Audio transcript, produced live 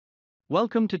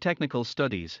Welcome to Technical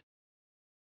Studies.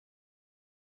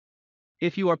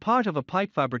 If you are part of a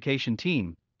pipe fabrication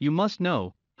team, you must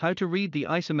know how to read the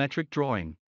isometric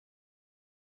drawing.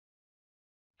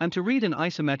 And to read an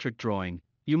isometric drawing,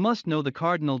 you must know the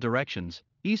cardinal directions,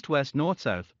 east, west, north,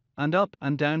 south, and up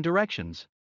and down directions.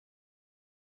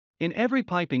 In every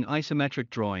piping isometric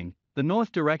drawing, the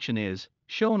north direction is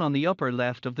shown on the upper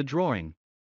left of the drawing.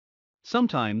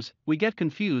 Sometimes, we get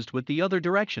confused with the other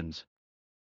directions.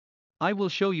 I will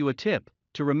show you a tip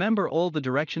to remember all the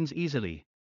directions easily.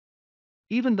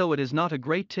 Even though it is not a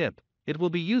great tip, it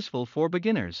will be useful for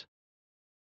beginners.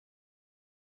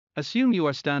 Assume you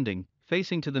are standing,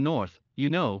 facing to the north,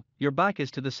 you know, your back is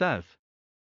to the south.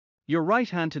 Your right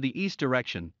hand to the east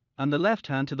direction, and the left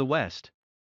hand to the west.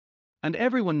 And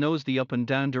everyone knows the up and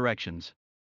down directions.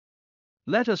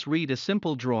 Let us read a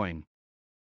simple drawing.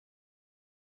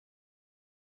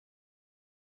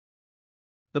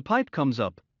 The pipe comes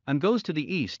up and goes to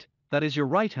the east, that is your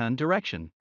right hand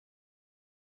direction.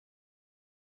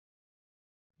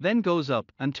 Then goes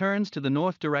up and turns to the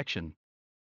north direction.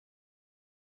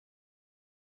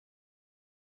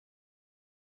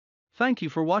 Thank you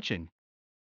for watching.